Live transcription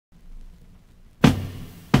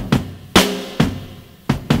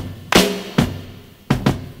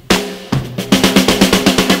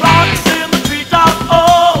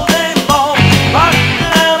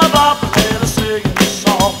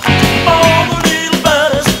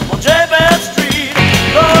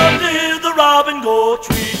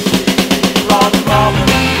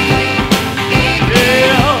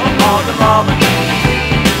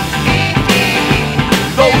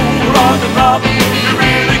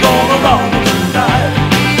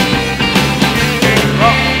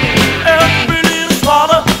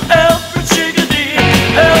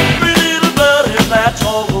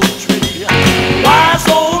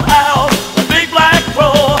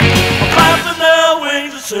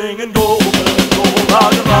singing go, go,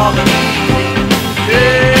 rockin' robin.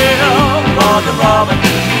 Yeah, rockin' robin.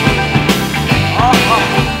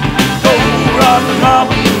 Go, rockin'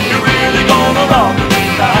 robin. You're really gonna rock it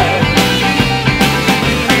tonight.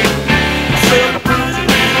 I said the pretty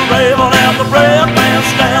little raven and the red man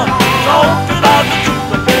stand talking out the truth,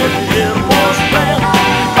 but baby it was planned.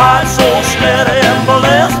 Right so steady and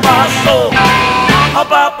bless my soul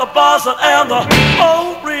about the buzzard and the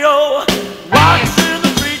Oreo. Rocks in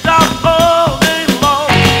the treetop all day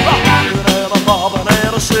long, rockin' and a bobbin'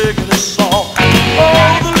 and a singing this song.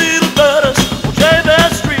 All the little birdies on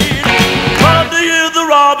J-Bed Street trying to hear the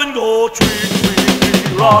robin go tweet, tweet,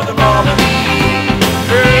 tweet. Rockin' robin,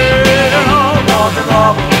 yeah, rockin'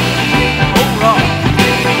 robin, oh rock.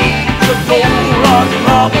 So go rockin'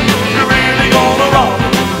 robin, you're really gonna rock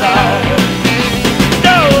it tonight.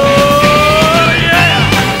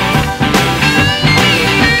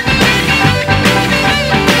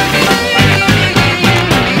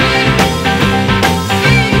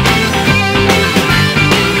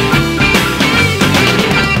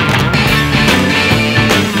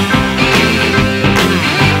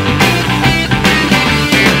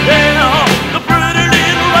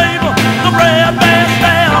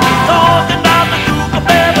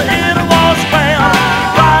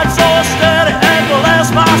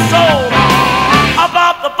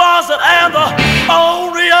 And the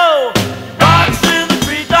Oreo rocks in the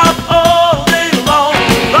treetop all day long,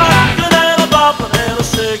 rockin' and a boppin' and a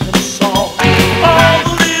singing a song. All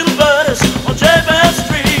the little birdies on J-Bed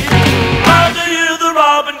Street trying to hear the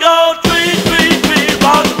robin go.